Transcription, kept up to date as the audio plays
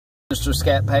Mr.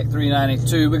 Scat Pack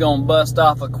 392. We're gonna bust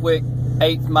off a quick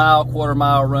 1/8 mile, quarter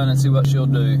mile run and see what she'll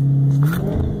do.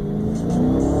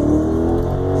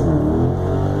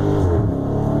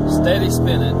 Steady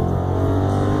spinning.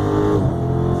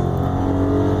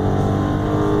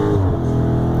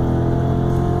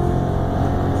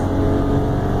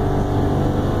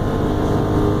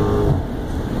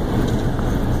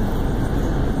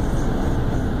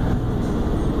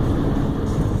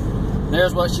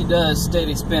 There's what she does,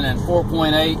 steady spinning.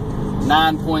 4.8,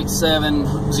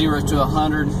 9.7, 0 to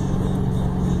 100,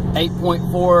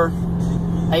 8.4,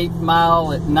 1/8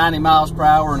 mile at 90 miles per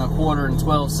hour and a quarter, and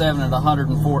 12.7 at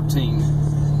 114.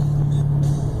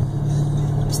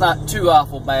 It's not too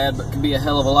awful bad, but could be a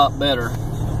hell of a lot better.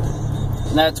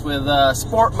 And that's with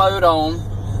sport mode on,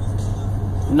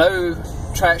 no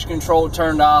traction control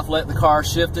turned off, let the car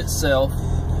shift itself.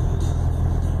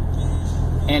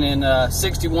 And in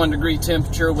 61-degree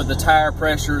temperature with the tire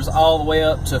pressures all the way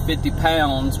up to 50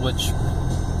 pounds, which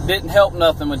didn't help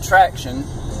nothing with traction.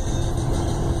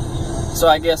 So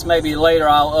I guess maybe later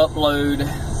I'll upload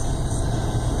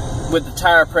with the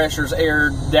tire pressures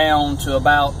aired down to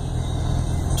about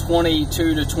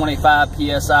 22 to 25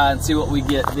 PSI and see what we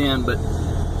get then. But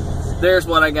there's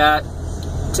what I got,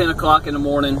 10 o'clock in the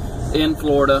morning in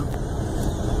Florida,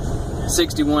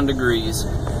 61 degrees.